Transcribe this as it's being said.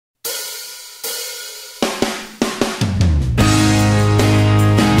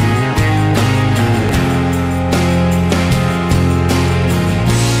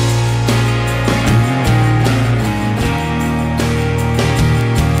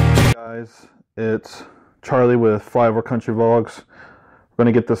guys, it's Charlie with Flyover Country Vlogs. We're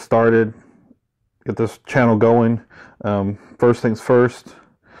going to get this started, get this channel going. First things first,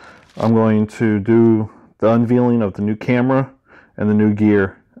 I'm going to do the unveiling of the new camera and the new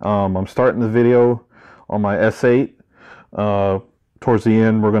gear. I'm starting the video on my S8. Towards the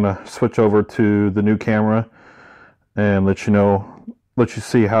end, we're going to switch over to the new camera and let you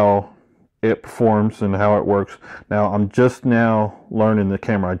see how it performs and how it works. Now, I'm just now learning the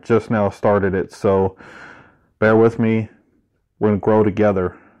camera. I just now started it, so bear with me. We're going to grow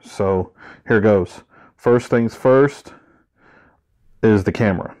together. So here goes. First things first is the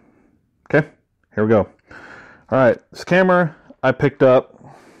camera. Okay, here we go. All right, this camera I picked up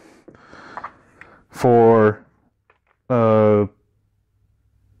for $300.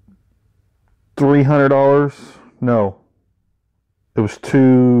 No, it was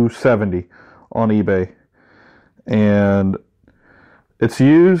 $270 on eBay, and it's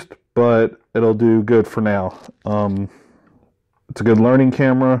used, but it'll do good for now. It's a good learning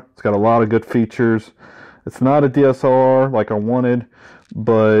camera. It's got a lot of good features. It's not a DSLR like I wanted,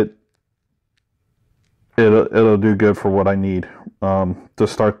 but it'll do good for what I need to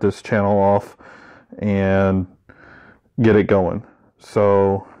start this channel off and get it going.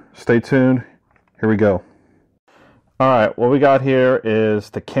 So stay tuned. Here we go. Alright, what we got here is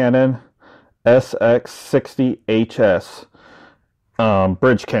the Canon SX60HS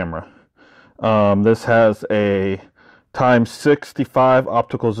bridge camera. This has a ×65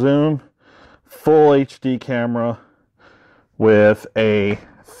 optical zoom, full HD camera with a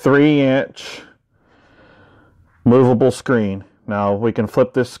 3-inch movable screen. Now we can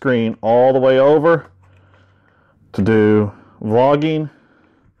flip this screen all the way over to do vlogging.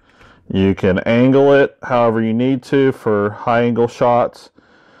 You can angle it however you need to for high angle shots.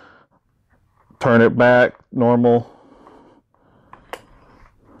 Turn it back normal.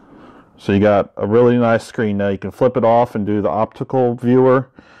 So you got a really nice screen. Now you can flip it off and do the optical viewer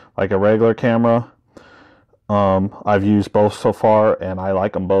like a regular camera. I've used both so far and I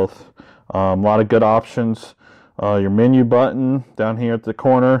like them both. A lot of good options. Your menu button down here at the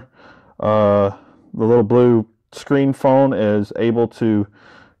corner. The little blue screen phone is able to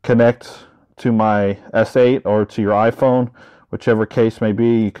connect to my S8 or to your iPhone, whichever case may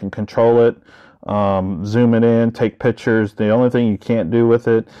be. You can control it, zoom it in, take pictures. The only thing you can't do with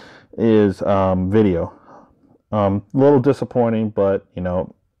it is video. A little disappointing, but you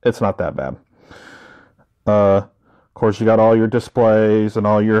know, it's not that bad. Of course, you got all your displays and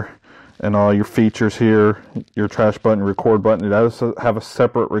all your features here. Your trash button, record button. It does have a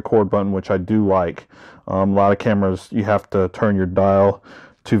separate record button, which I do like. A lot of cameras you have to turn your dial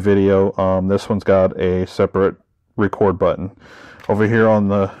to video. This one's got a separate record button. Over here on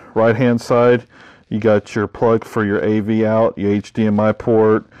the right hand side, you got your plug for your AV out, your HDMI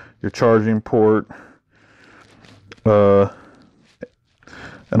port, your charging port, and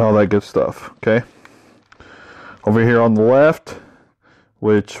all that good stuff. Okay. Over here on the left,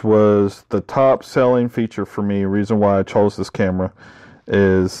 which was the top selling feature for me, reason why I chose this camera,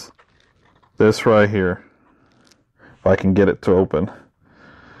 is this right here. If I can get it to open.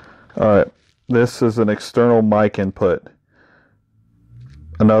 Alright, this is an external mic input.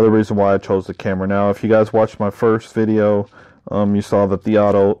 Another reason why I chose the camera. Now, if you guys watched my first video, you saw that the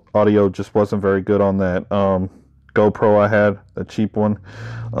audio just wasn't very good on that GoPro I had, the cheap one,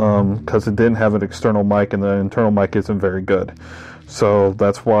 because it didn't have an external mic, and the internal mic isn't very good. So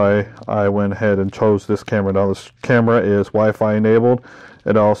that's why I went ahead and chose this camera. Now, this camera is Wi-Fi enabled.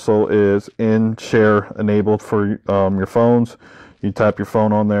 It also is in-share enabled for your phones. You tap your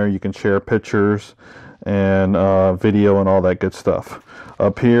phone on there, you can share pictures and video and all that good stuff.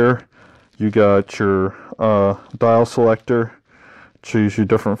 Up here, you got your dial selector. Choose your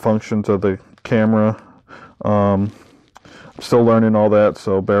different functions of the camera. I'm still learning all that,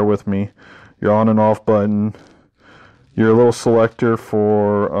 so bear with me. Your on and off button. Your little selector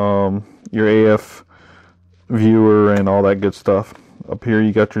for your AF viewer and all that good stuff. Up here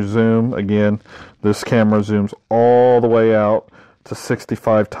you got your zoom. Again, this camera zooms all the way out to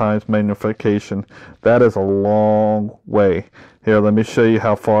 65 times magnification. That is a long way. Here, let me show you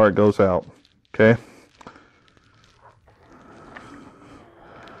how far it goes out. Okay.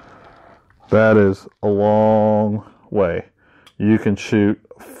 That is a long way. You can shoot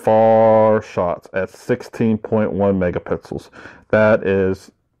far shots at 16.1 megapixels. That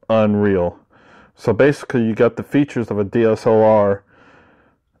is unreal. So basically, you got the features of a DSLR.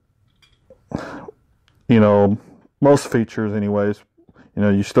 You know, most features anyways. You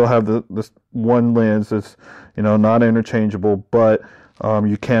know, you still have this one lens that's, you know, not interchangeable, but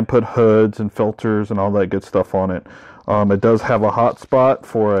you can put hoods and filters and all that good stuff on it. It does have a hotspot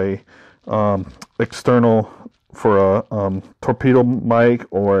for a external for a torpedo mic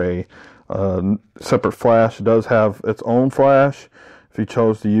or a separate flash. It does have its own flash if you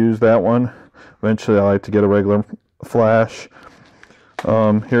chose to use that one. Eventually I like to get a regular flash.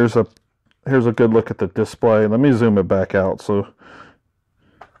 Here's a good look at the display. Let me zoom it back out so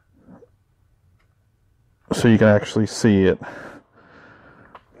you can actually see it.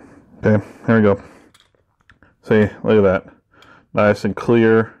 Okay, here we go. See, look at that. Nice and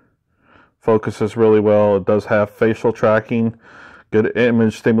clear. Focuses really well. It does have facial tracking, good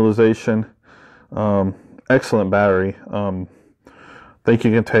image stabilization, excellent battery. I think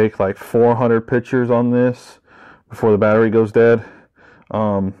you can take like 400 pictures on this before the battery goes dead.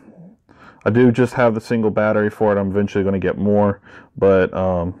 I do just have the single battery for it. I'm eventually going to get more, but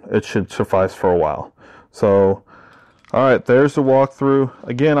it should suffice for a while. So, all right, there's the walkthrough.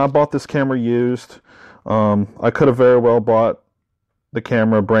 Again, I bought this camera used. I could have very well bought the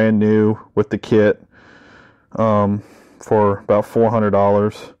camera brand new with the kit for about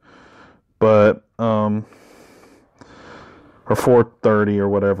 $400, but or $430 or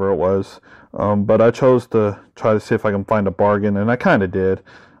whatever it was. But I chose to try to see if I can find a bargain, and I kind of did.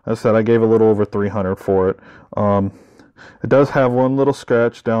 As I said, I gave a little over $300 for it. It does have one little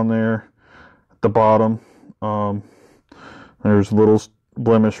scratch down there at the bottom. There's a little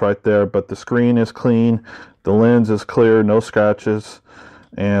blemish right there, but the screen is clean, the lens is clear, no scratches,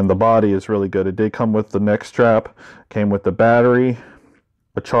 and the body is really good. It did come with the neck strap, came with the battery,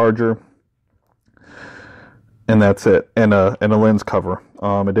 a charger, and that's it, and a lens cover.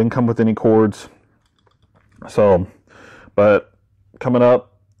 It didn't come with any cords. So, but coming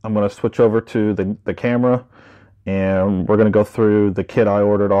up, I'm going to switch over to the camera, and we're going to go through the kit I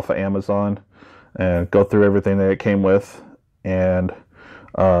ordered off of Amazon and go through everything that it came with, and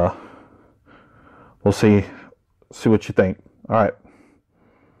we'll see what you think. All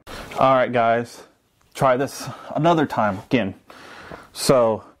right, guys, try this another time again.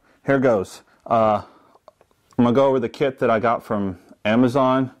 So here goes. I'm gonna go over the kit that I got from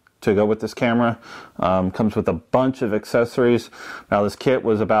Amazon to go with this camera. Comes with a bunch of accessories. Now this kit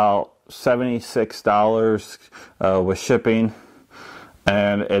was about $76 with shipping,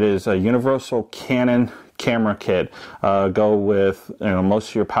 and it is a universal Canon camera kit. Go with most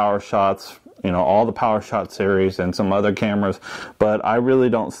of your PowerShots, all the PowerShot series and some other cameras, but I really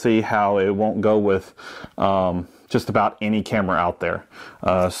don't see how it won't go with just about any camera out there.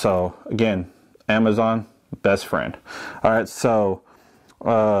 So again, Amazon, best friend. All right, so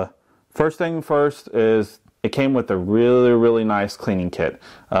first thing first is it came with a really nice cleaning kit.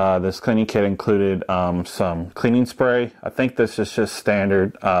 This cleaning kit included some cleaning spray. I think this is just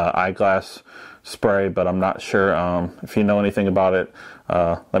standard eyeglass spray, but I'm not sure. If you know anything about it,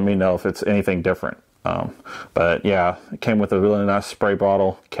 let me know if it's anything different. But yeah, it came with a really nice spray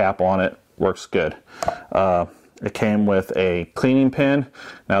bottle cap on it. Works good. It came with a cleaning pen.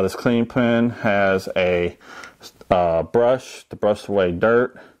 Now this cleaning pen has a brush to brush away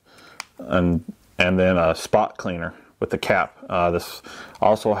dirt, and then a spot cleaner with the cap. This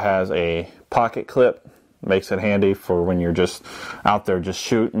also has a pocket clip. Makes it handy for when you're just out there just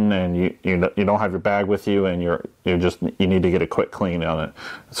shooting and you don't have your bag with you and you need to get a quick clean on it.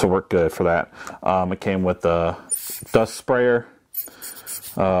 So work good for that. It came with the dust sprayer.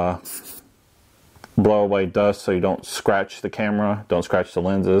 Blow away dust so you don't scratch the camera, don't scratch the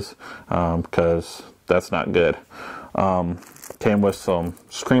lenses, because that's not good. Came with some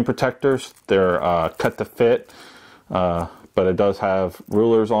screen protectors. They're cut to fit, but it does have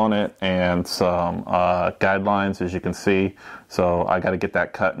rulers on it and some guidelines, as you can see. So I got to get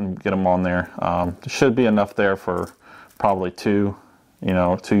that cut and get them on there. There should be enough there for probably two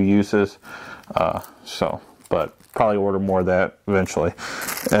uses. But probably order more of that eventually.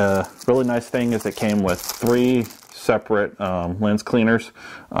 Really nice thing is it came with 3 separate lens cleaners,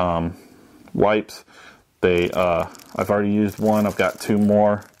 wipes. I've already used one. I've got 2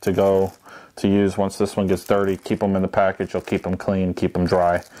 more to go to use. Once this one gets dirty, keep them in the package. You'll keep them clean, keep them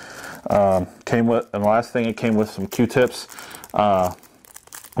dry. And the last thing, it came with some Q-tips. I'm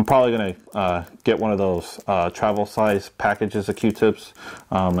probably going to get one of those travel size packages of Q-tips.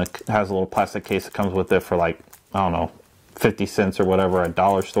 It has a little plastic case that comes with it for like, I don't know, 50 cents or whatever at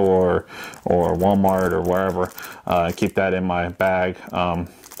dollar store or Walmart or wherever. Keep that in my bag.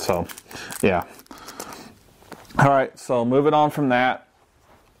 So yeah. All right, so moving on from that,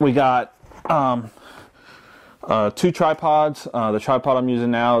 we got 2 tripods. The tripod I'm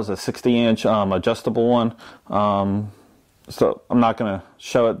using now is a 60-inch adjustable one. So I'm not going to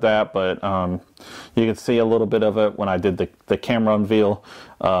show it that, but you can see a little bit of it when I did the camera unveil.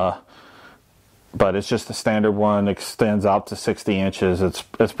 but it's just a standard one, extends out to 60 inches. It's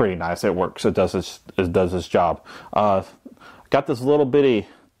pretty nice. It works. It does its job. Got this little bitty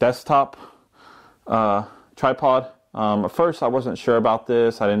desktop tripod. At first I wasn't sure about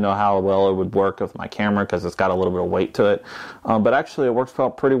this. I didn't know how well it would work with my camera because it's got a little bit of weight to it. But actually it works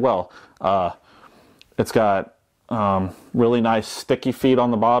out pretty well. It's got really nice sticky feet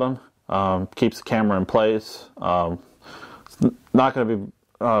on the bottom. Keeps the camera in place. It's not going to be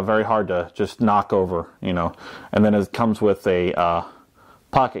very hard to just knock over, you know. And then it comes with a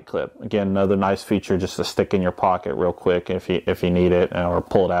pocket clip. Again, another nice feature just to stick in your pocket real quick if you need it, or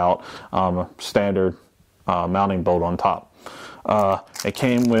pull it out. Standard mounting bolt on top. It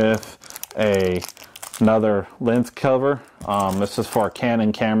came with another lens cover. This is for a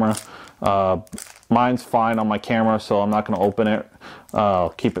Canon camera. Mine's fine on my camera, so I'm not going to open it.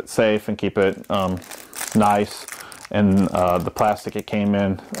 Keep it safe and keep it nice. And the plastic it came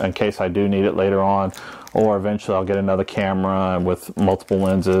in case I do need it later on, or eventually I'll get another camera with multiple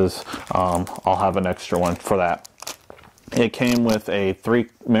lenses. I'll have an extra one for that. It came with a 3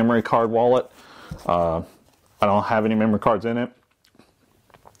 memory card wallet. I don't have any memory cards in it.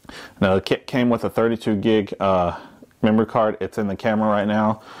 Now the kit came with a 32 gig memory card. It's in the camera right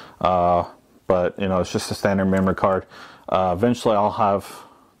now, but you know, it's just a standard memory card. Eventually I'll have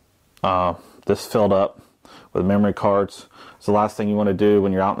this filled up with memory cards. So the last thing you want to do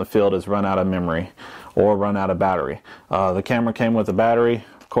when you're out in the field is run out of memory or run out of battery. The camera came with a battery.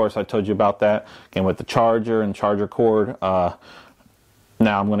 Of course, I told you about that. Came with the charger and charger cord. Now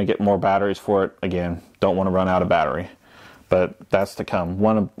I'm going to get more batteries for it. Again, don't want to run out of battery, but that's to come.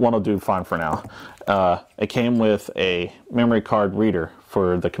 One will do fine for now. It came with a memory card reader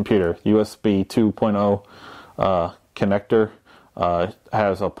for the computer, USB 2.0 connector.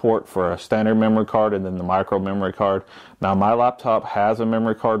 Has a port for a standard memory card and then the micro memory card. Now my laptop has a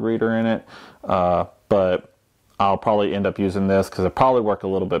memory card reader in it, but I'll probably end up using this because it probably work a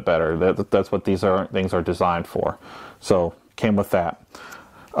little bit better. That's what these things are designed for. So came with that.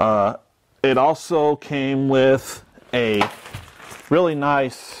 It also came with a really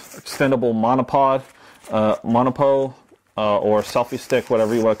nice extendable monopod, or selfie stick,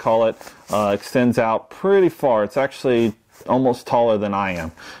 whatever you want to call it. Extends out pretty far. It's actually almost taller than I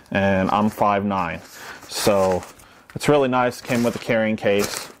am, and I'm 5'9", so it's really nice. Came with a carrying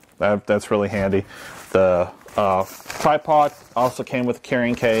case. That's really handy. The tripod also came with a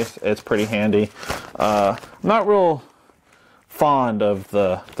carrying case. It's pretty handy. I'm not real fond of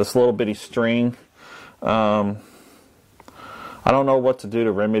this little bitty string. I don't know what to do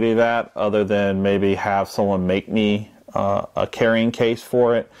to remedy that other than maybe have someone make me a carrying case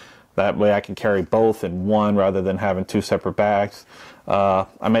for it. That way I can carry both in one rather than having 2 separate bags.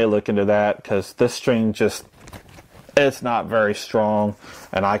 I may look into that because this string it's not very strong,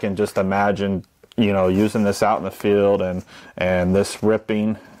 and I can just imagine, you know, using this out in the field and this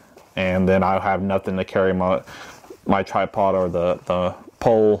ripping, and then I'll have nothing to carry my tripod or the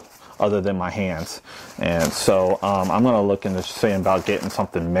pole other than my hands. And so I'm going to look into seeing about getting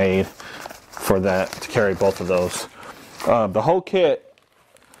something made for that to carry both of those. The whole kit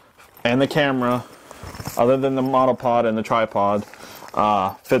and the camera, other than the monopod and the tripod,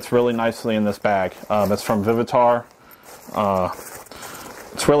 fits really nicely in this bag. It's from Vivitar.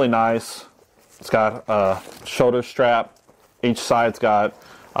 It's really nice. It's got a shoulder strap. Each side's got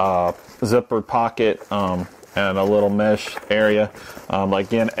a zippered pocket and a little mesh area.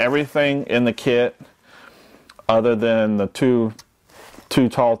 Again, everything in the kit, other than the two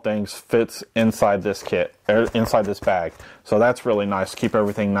tall things, fits inside this kit, or inside this bag. So that's really nice. Keep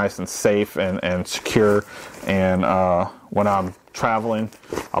everything nice and safe and secure. And when I'm traveling,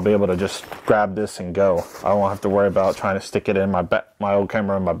 I'll be able to just grab this and go. I won't have to worry about trying to stick it in my old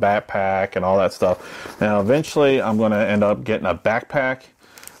camera in my backpack and all that stuff. Now eventually I'm going to end up getting a backpack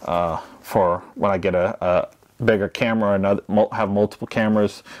for when I get a bigger camera and have multiple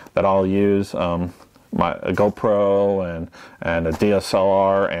cameras that I'll use. A GoPro and a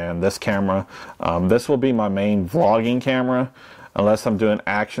DSLR and this camera. This will be my main vlogging camera. Unless I'm doing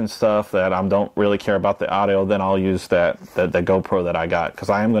action stuff that I don't really care about the audio, then I'll use the GoPro that I got, because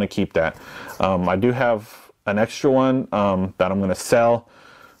I am going to keep that. I do have an extra one that I'm going to sell.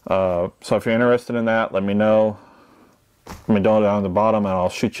 So if you're interested in that, let me know. Let me know down at the bottom and I'll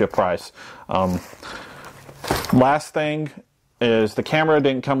shoot you a price. Last thing is the camera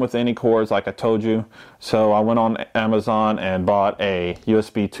didn't come with any cords like I told you, so I went on Amazon and bought a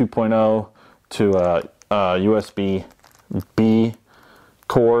USB 2.0 to a USB-B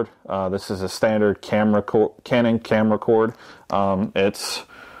cord. This is a standard Canon camera cord. It's,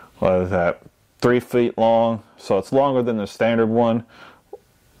 what is that, 3 feet long, so it's longer than the standard one.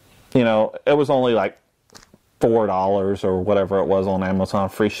 you know, it was only like $4 or whatever it was on Amazon,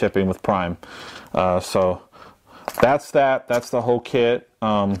 free shipping with Prime. So that's that. That's the whole kit.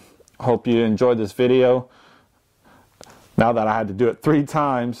 Hope you enjoyed this video. Now that I had to do it 3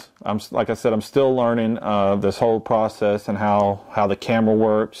 times, like I said, I'm still learning this whole process and how the camera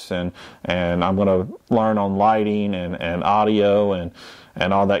works, and I'm going to learn on lighting and audio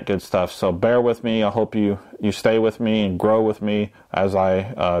and all that good stuff. So bear with me. I hope you stay with me and grow with me as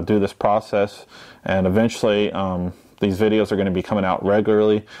I do this process. And eventually, these videos are going to be coming out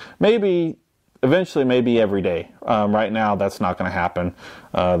regularly. Eventually, maybe every day. Right now, that's not going to happen.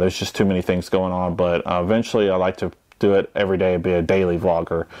 There's just too many things going on. But eventually, I like to do it every day, be a daily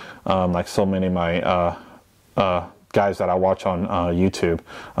vlogger, like so many of my guys that I watch on YouTube.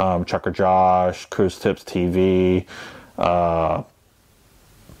 Trucker Josh, Cruise Tips TV, a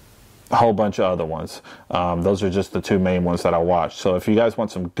whole bunch of other ones. Those are just the 2 main ones that I watch. So if you guys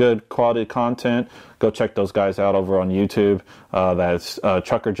want some good quality content, go check those guys out over on YouTube. That's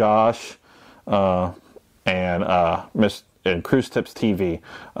Trucker Josh and Cruise Tips TV.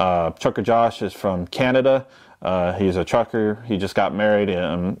 Trucker Josh is from Canada. He's a trucker. He just got married,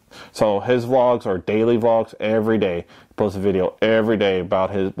 and so his vlogs are daily vlogs every day. He posts a video every day about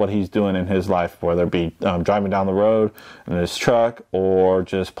what he's doing in his life, whether it be driving down the road in his truck or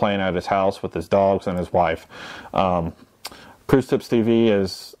just playing at his house with his dogs and his wife. Cruise Tips TV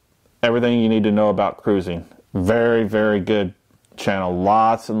is everything you need to know about cruising. Very, very good channel.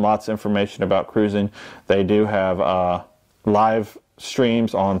 Lots and lots of information about cruising. They do have live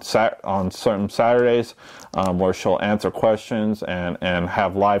streams on certain Saturdays where she'll answer questions and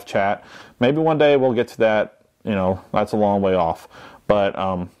have live chat. Maybe one day we'll get to that. You know, that's a long way off. But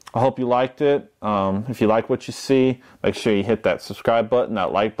I hope you liked it. If you like what you see, make sure you hit that subscribe button,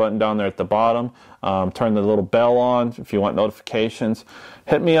 that like button down there at the bottom. Turn the little bell on if you want notifications.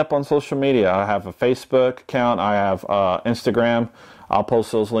 Hit me up on social media. I have a Facebook account. I have Instagram. I'll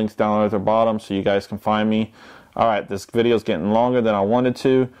post those links down there at the bottom so you guys can find me. All right, this video is getting longer than I wanted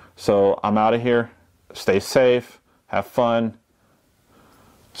to, so I'm out of here. Stay safe. Have fun.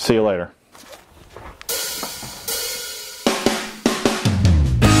 See you later.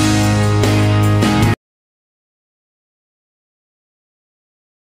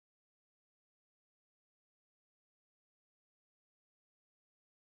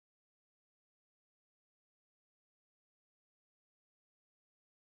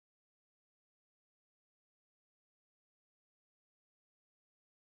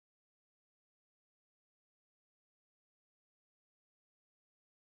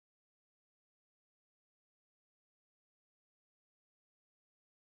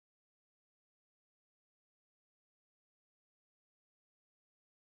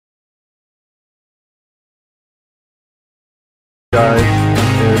 Guys,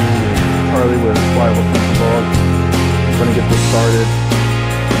 it's Charlie with Survival Country Vlog. I'm going to get this started,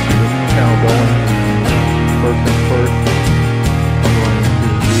 get this channel going. First things first.